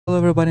Hello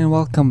everybody and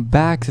welcome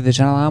back to the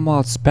channel. I'm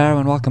Wild Sparrow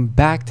and welcome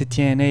back to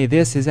TNA.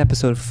 This is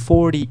episode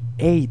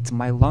 48,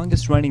 my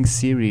longest running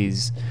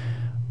series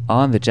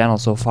on the channel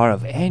so far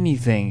of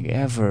anything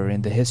ever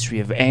in the history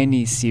of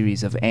any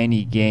series of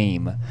any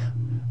game.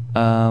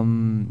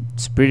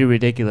 It's pretty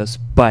ridiculous,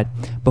 but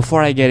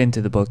before I get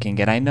into the booking,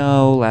 and I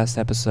know last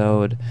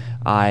episode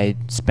I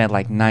spent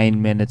like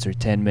 9 minutes or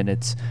 10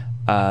 minutes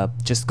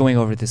just going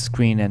over the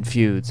screen and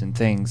feuds and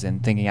things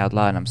and thinking out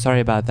loud, and I'm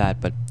sorry about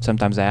that, but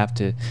sometimes I have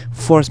to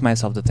force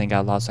myself to think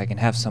out loud so I can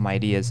have some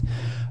ideas.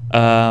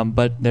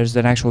 But there's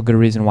an actual good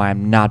reason why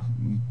I'm not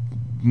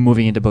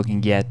moving into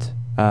booking yet.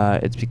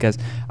 It's because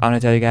I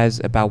want to tell you guys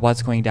about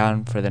what's going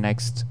down for the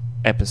next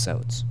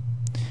episodes.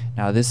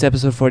 Now this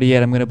episode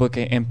 48, I'm going to book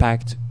an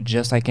Impact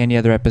just like any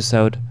other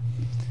episode.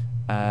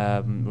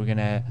 We're going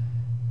to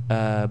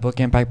book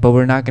Impact, but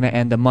we're not going to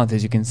end the month.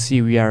 As you can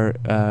see, we are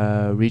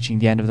reaching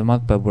the end of the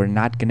month, but we're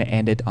not going to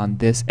end it on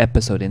this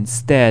episode.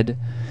 Instead,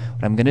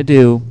 what I'm going to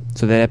do,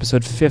 so that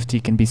episode 50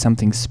 can be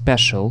something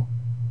special,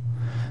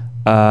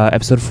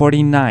 episode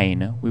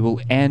 49, we will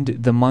end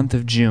the month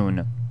of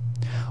June.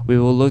 We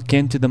will look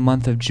into the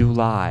month of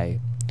July.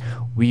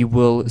 We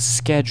will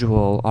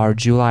schedule our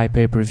July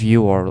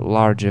pay-per-view or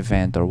large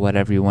event or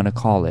whatever you want to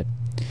call it.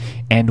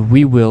 And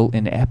we will,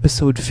 in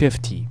episode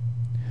 50,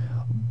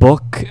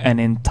 book an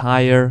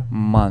entire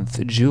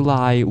month.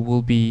 July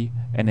will be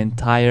an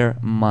entire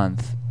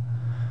month.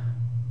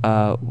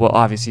 Well,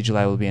 obviously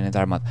July will be an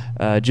entire month.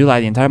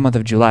 The entire month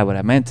of July, what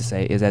I meant to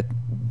say is that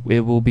it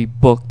will be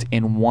booked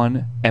in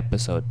one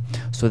episode.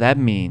 So that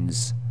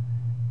means,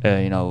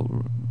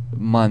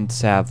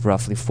 months have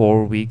roughly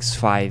 4 weeks,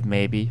 5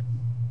 maybe.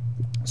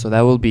 So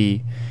that will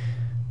be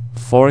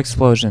 4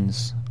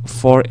 explosions,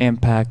 4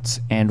 impacts,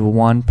 and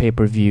 1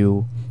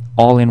 pay-per-view,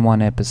 all in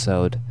one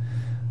episode.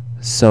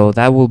 So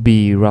that will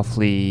be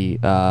roughly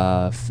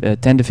 10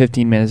 to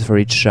 15 minutes for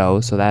each show.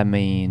 So that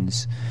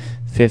means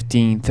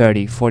 15,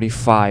 30,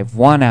 45,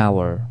 1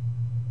 hour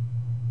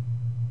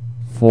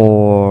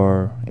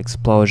for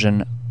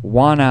explosion,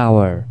 1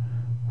 hour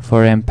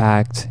for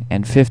impact,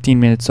 and 15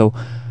 minutes. So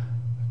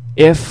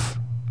if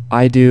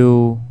I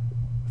do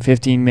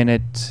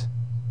 15-minute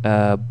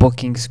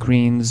booking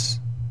screens,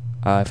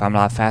 if I'm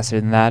not faster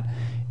than that,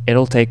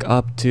 it'll take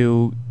up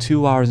to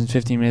 2 hours and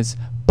 15 minutes.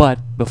 But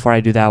before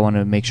I do that, I want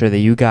to make sure that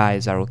you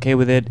guys are okay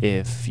with it,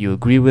 if you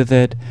agree with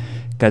it,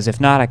 because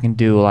if not, I can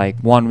do like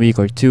 1 week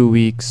or 2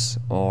 weeks,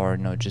 or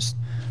no, just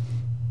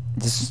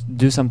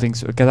do something,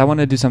 because I want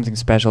to do something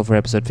special for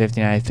episode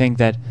 50, and I think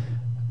that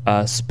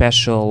a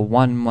special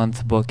 1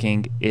 month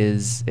booking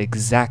is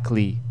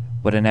exactly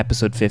what an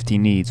episode 50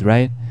 needs,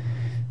 right?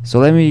 So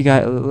let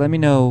me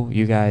know,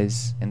 you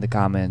guys, in the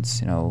comments,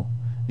 the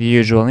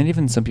usual, and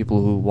even some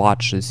people who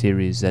watch the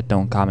series that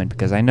don't comment,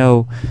 because I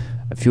know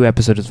a few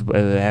episodes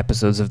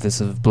of this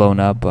have blown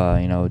up.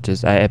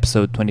 Just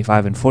episode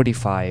 25 and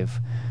 45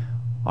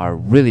 are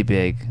really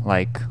big.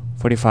 Like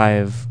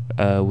 45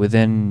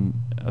 within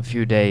a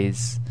few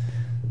days,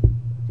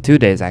 2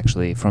 days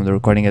actually, from the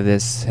recording of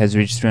this, has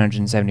reached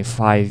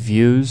 375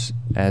 views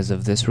as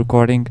of this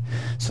recording.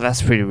 So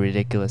that's pretty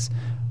ridiculous.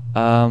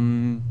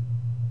 So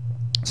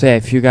yeah,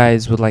 if you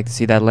guys would like to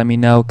see that, let me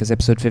know, because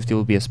episode 50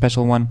 will be a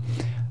special one.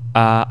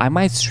 I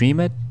might stream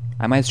it.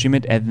 And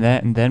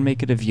then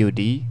make it a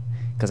VOD,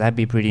 because that'd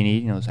be pretty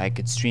neat. So I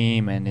could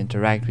stream and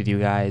interact with you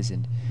guys,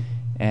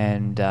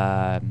 and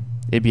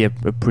it'd be a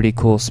pretty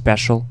cool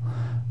special.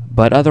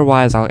 But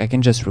otherwise, I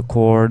can just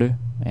record,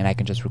 and I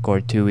can just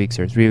record 2 weeks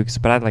or 3 weeks.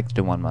 But I'd like to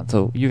do 1 month.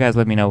 So you guys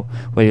let me know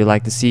what you'd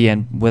like to see.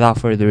 And without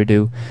further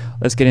ado,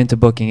 let's get into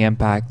booking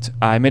Impact.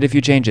 I made a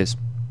few changes.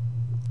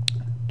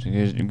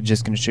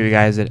 Just gonna show you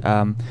guys that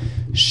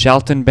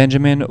Shelton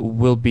Benjamin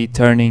will be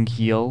turning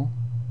heel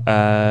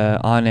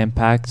on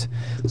Impact,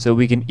 so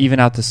we can even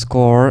out the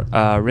score.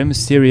 Rey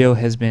Mysterio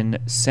has been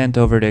sent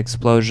over to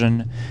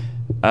Explosion,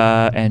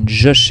 and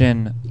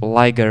Jushin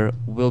Liger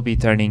will be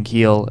turning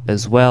heel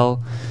as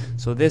well.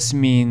 So this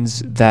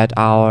means that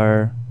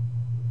our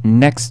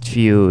next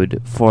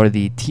feud for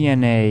the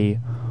TNA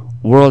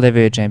World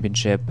Heavyweight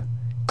Championship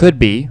could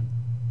be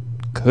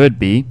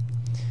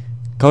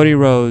Cody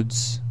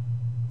Rhodes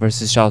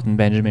versus Shelton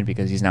Benjamin,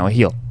 because he's now a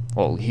heel.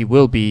 Well, he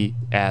will be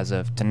as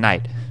of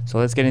tonight. So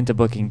let's get into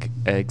booking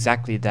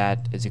exactly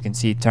that. As you can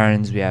see,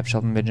 turns. We have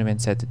Shelton Benjamin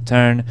set to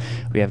turn.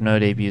 We have no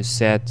debut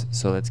set.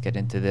 So let's get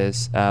into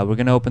this. We're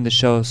going to open the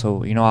show.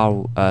 So,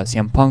 how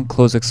CM Punk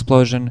close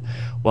Explosion.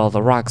 Well,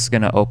 The Rock's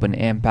going to open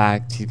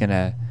Impact. He's going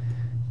to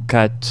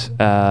cut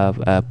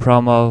a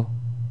promo.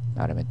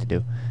 Not what I meant to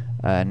do.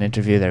 An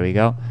interview. There we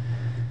go.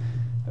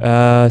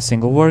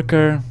 Single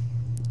worker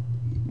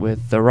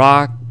with The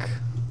Rock.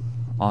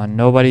 On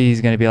nobody,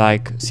 he's going to be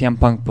like, CM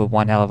Punk put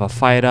one hell of a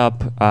fight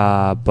up,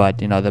 but,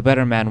 the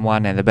better man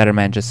won, and the better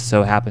man just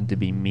so happened to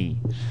be me.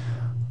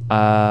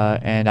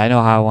 And I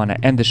know how I want to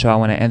end the show. I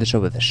want to end the show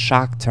with a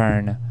shock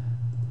turn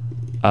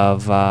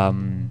of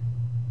Shelton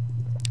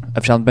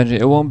Benjamin.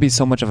 It won't be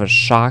so much of a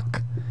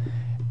shock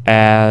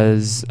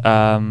as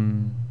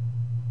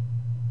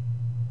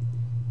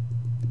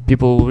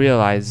people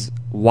realize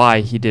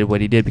why he did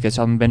what he did, because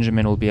Shelton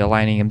Benjamin will be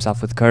aligning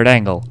himself with Kurt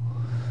Angle.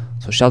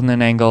 So Shelton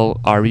and Angle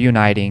are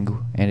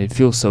reuniting, and it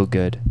feels so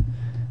good.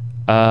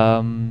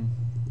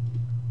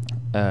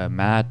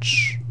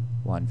 Match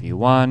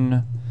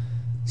 1v1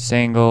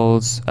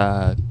 singles,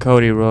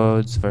 Cody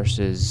Rhodes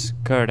versus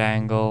Kurt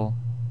Angle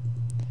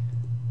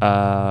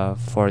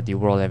for the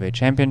World Heavyweight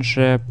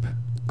Championship.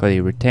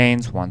 Cody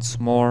retains once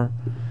more.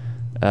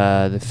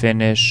 The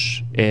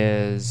finish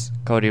is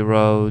Cody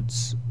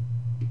Rhodes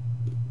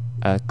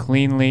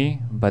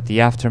cleanly, but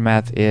the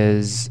aftermath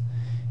is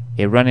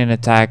a run-in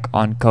attack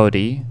on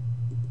Cody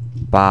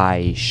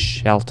by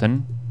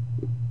Shelton.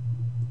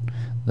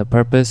 The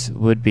purpose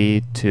would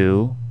be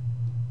to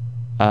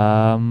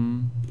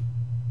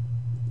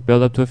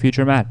build up to a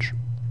future match.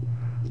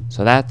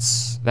 So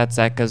that's that,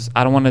 because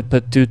I don't want to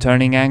put two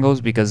turning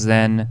angles, because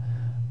then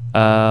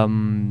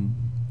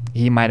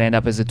he might end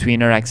up as a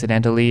tweener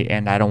accidentally,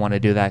 and I don't want to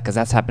do that, because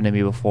that's happened to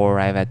me before.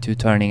 I've had two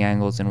turning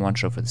angles in one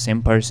show for the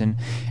same person,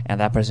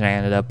 and that person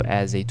ended up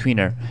as a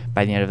tweener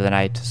by the end of the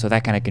night, so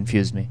that kind of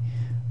confused me.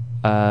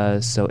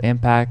 So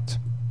Impact,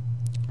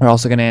 we're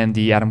also going to end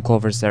the Adam Cole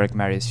versus Eric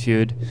Marius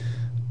feud.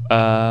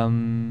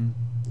 Tanahashi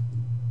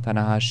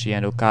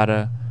and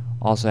Okada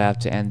also have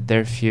to end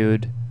their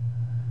feud.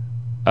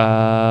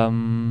 Yeah.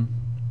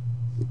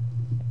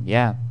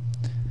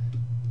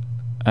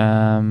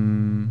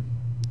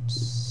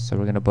 So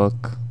we're gonna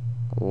book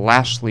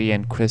Lashley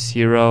and Chris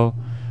Hero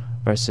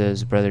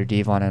versus Brother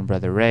Devon and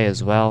Brother Ray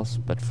as well.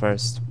 But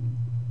first,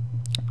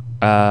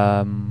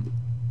 Angle,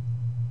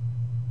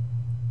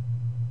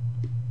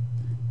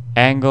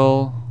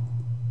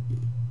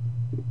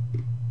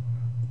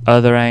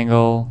 other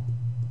Angle,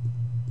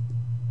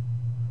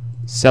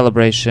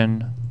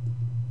 celebration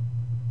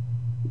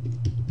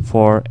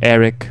for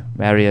Eric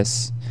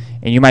Marius.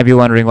 And you might be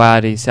wondering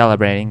why he's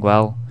celebrating.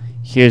 Well,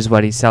 here's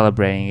what he's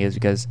celebrating, is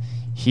because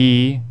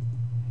he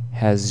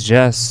has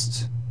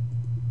just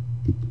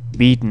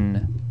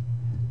beaten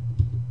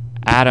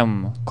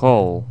Adam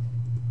Cole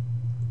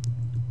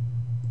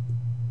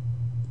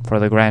for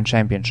the Grand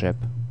Championship.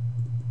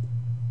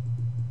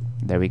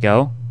 There we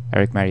go.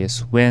 Eric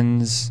Marius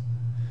wins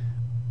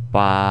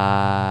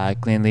by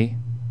cleanly.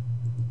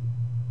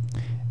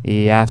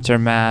 The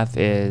aftermath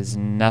is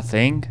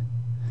nothing.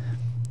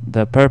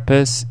 The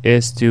purpose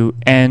is to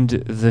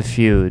end the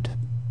feud.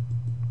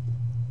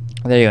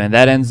 There you go, and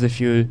that ends the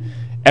feud.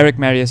 Eric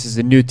Marius is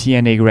the new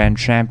TNA Grand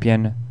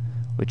Champion,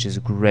 which is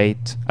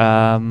great.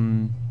 I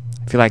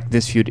feel like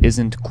this feud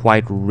isn't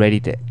quite ready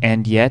to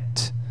end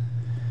yet.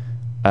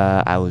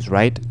 I was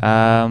right.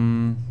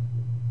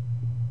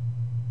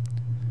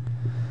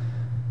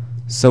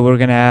 So we're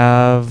gonna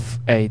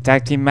have a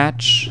tag team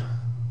match.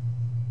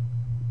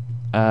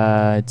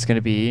 It's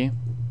gonna be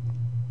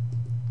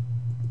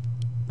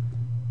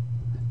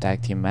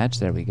tag team match.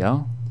 There we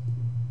go.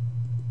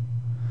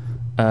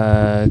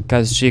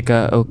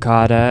 Kazuchika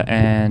Okada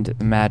and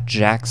Matt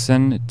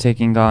Jackson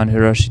taking on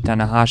Hiroshi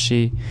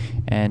Tanahashi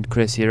and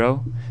Chris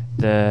Hero.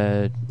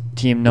 The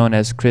team known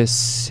as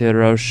Chris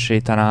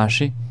Hiroshi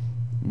Tanahashi.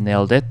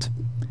 Nailed it.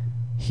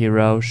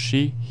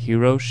 Hiroshi.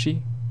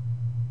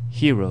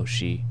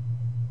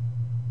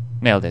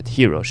 Nailed it.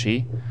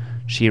 Hiroshi.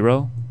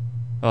 Shiro.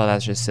 Oh,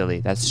 that's just silly.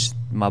 That's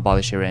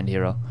Mabali Shiro and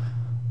Hero.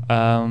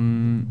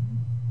 And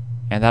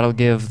that'll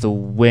give the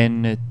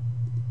win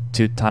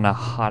to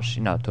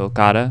Tanahashi. No, to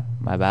Okada.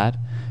 My bad.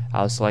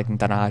 I was selecting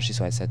Tanahashi,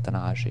 so I said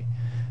Tanahashi.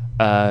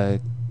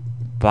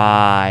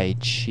 By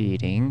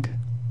cheating.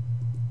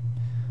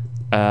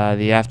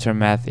 The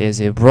aftermath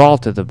is a brawl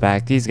to the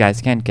back. These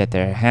guys can't get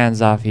their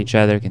hands off each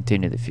other.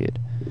 Continue the feud.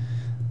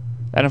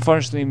 That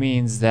unfortunately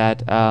means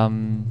that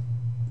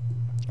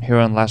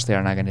Hero and Lashley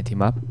are not going to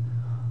team up.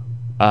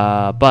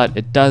 But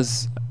it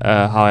does,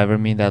 however,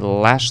 mean that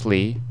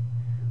Lashley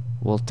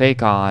will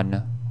take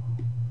on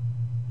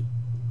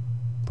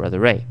Brother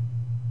Ray.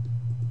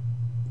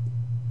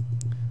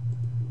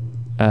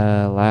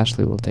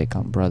 Lashley will take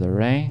on Brother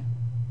Ray.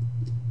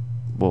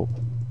 Whoa.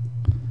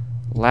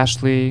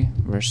 Lashley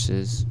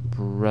versus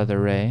Brother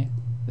Ray.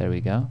 There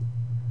we go.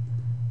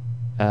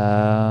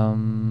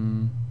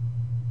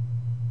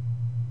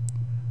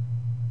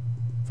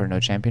 For no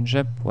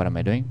championship. What am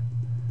I doing?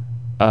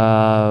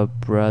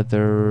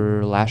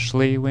 Brother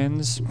Lashley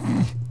wins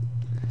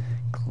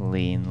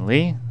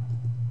cleanly.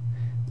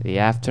 The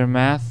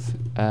aftermath,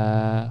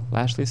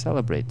 Lashley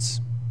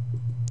celebrates.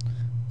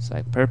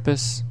 Side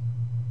purpose,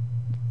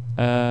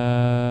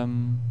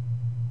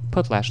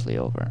 put Lashley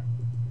over.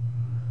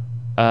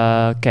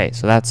 Okay,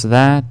 so that's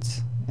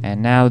that.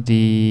 And now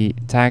the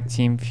tag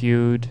team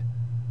feud.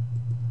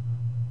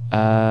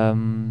 I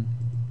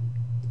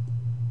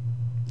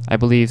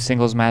believe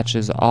singles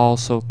matches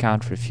also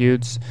count for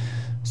feuds.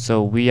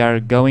 So we are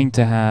going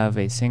to have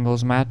a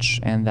singles match,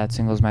 and that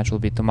singles match will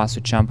be Tommaso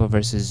Ciampa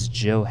versus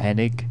Joe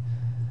Hennig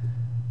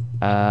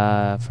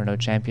for no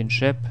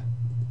championship,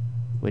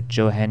 with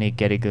Joe Hennig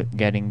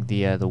getting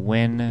the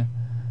win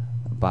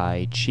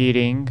by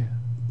cheating.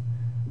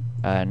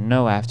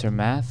 No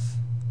aftermath.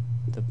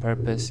 The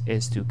purpose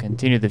is to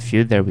continue the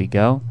feud. There we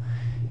go.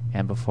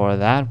 And before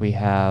that, we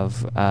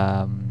have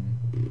an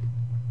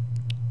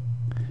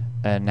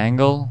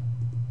angle,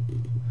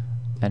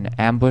 an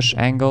ambush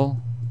angle,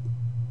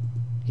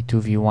 a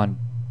 2v1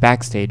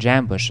 backstage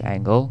ambush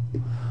angle,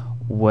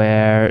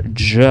 where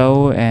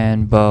Joe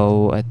and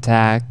Bo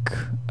attack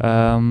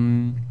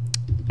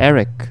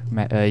Eric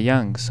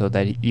Young, so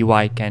that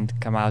EY can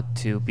come out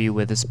to be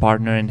with his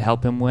partner and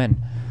help him win.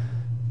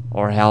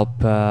 Or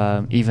help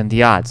even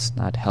the odds,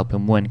 not help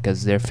him win,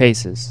 because they're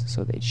faces,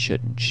 so they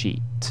shouldn't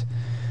cheat.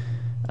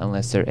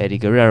 Unless they're Eddie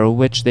Guerrero,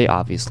 which they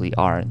obviously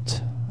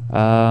aren't.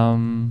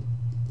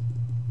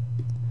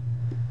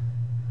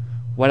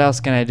 What else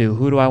can I do?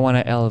 Who do I want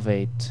to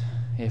elevate,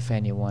 if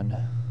anyone?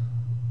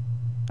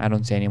 I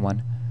don't see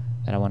anyone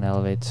that I want to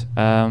elevate.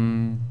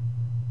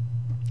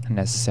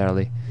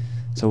 Necessarily.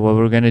 So what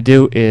we're going to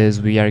do is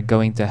we are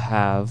going to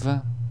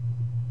have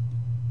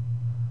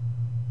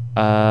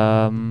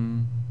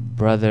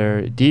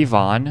Brother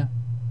Devon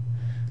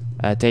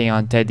taking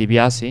on Ted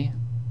DiBiase.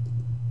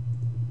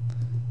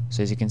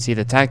 So as you can see,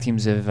 the tag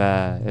teams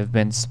have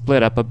been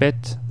split up a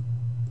bit.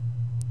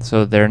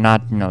 So they're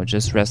not,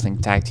 just wrestling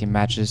tag team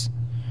matches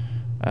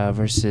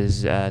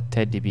versus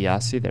Ted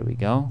DiBiase. There we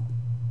go,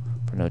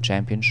 for no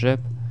championship,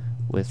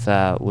 with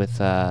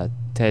Ted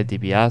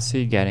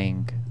DiBiase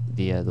getting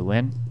the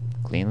win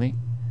cleanly,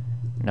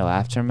 no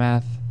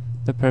aftermath.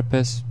 The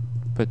purpose: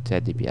 put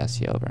Ted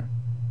DiBiase over.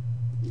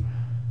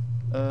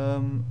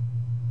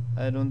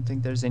 I don't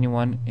think there's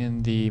anyone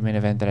in the main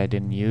event that I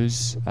didn't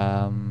use.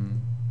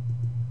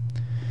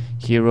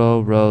 Hero,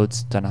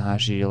 Rhodes,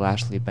 Tanahashi,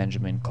 Lashley,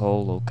 Benjamin,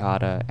 Cole,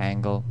 Okada,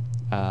 Angle.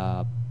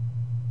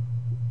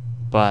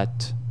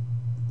 But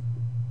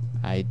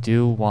I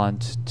do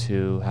want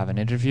to have an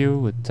interview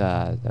with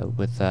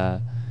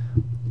the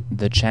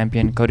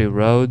champion Cody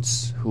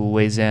Rhodes, who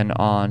weighs in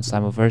on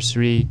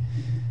Slammiversary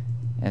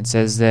and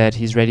says that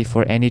he's ready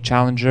for any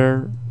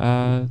challenger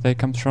that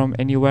comes from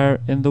anywhere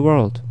in the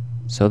world.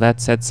 So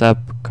that sets up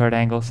Kurt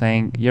Angle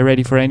saying, "You're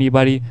ready for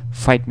anybody?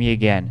 Fight me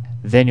again.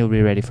 Then you'll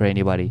be ready for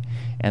anybody."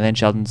 And then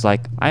Shelton's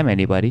like, "I'm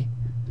anybody.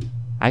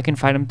 I can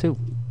fight him too."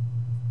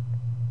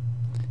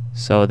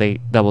 So they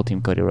double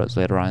team Cody Rhodes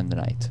later on in the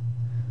night.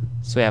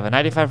 So we have a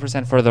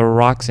 95% for the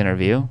Rock's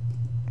interview,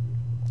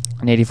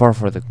 an 84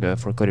 for the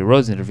for Cody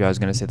Rhodes interview. I was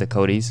gonna say the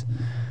Codys.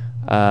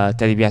 Ted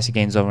DiBiase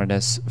gains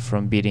overness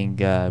from beating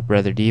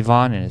Brother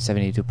Devon and a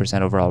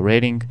 72% overall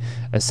rating,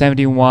 a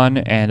 71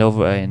 and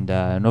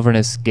an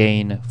overness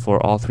gain for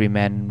all three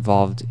men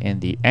involved in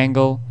the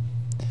angle,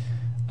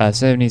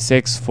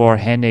 76 for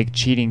Hennig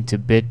cheating to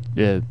beat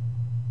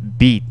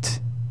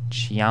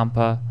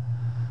Ciampa.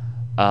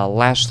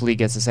 Lashley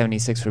gets a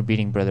 76 for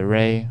beating Brother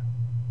Ray,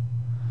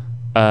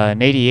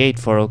 an 88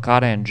 for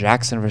Okada and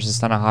Jackson versus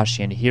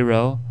Tanahashi and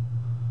Hero.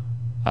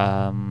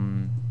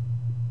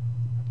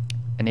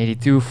 An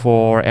 82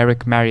 for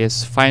Eric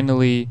Marius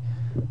finally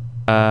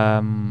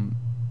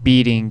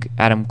beating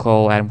Adam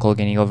Cole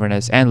gaining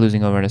overness and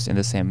losing overness in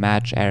the same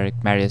match. Eric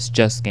Marius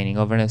just gaining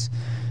overness.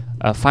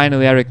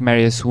 Finally, Eric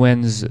Marius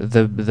wins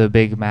the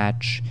big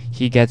match.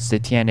 He gets the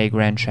TNA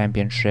Grand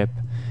Championship.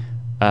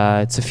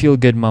 It's a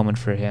feel-good moment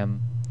for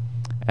him.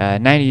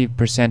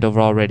 90%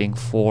 overall rating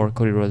for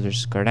Cody Rhodes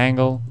versus Kurt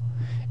Angle,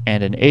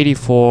 and an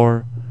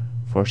 84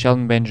 for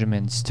Shelton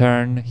Benjamin's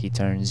turn. He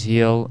turns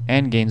heel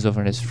and gains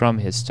overness from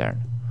his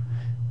turn.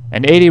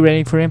 An 80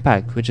 rating for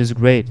Impact, which is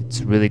great. It's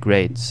really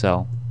great.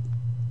 So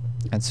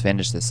let's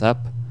finish this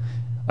up.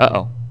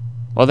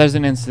 Well, there's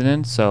an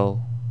incident,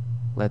 so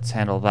let's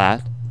handle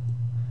that.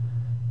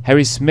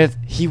 Harry Smith,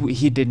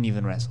 he didn't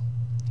even wrestle.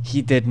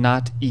 He did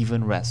not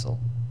even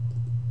wrestle.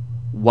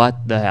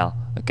 What the hell?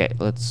 Okay,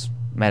 let's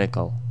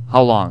medical.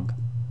 How long?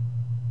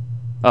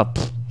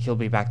 He'll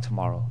be back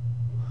tomorrow.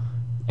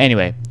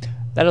 Anyway,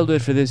 that'll do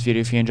it for this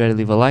video. If you enjoyed it,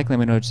 leave a like. Let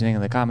me know what you think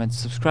in the comments.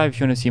 Subscribe if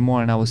you want to see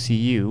more, and I will see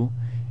you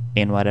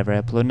in whatever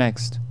I upload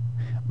next.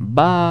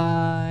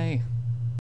 Bye!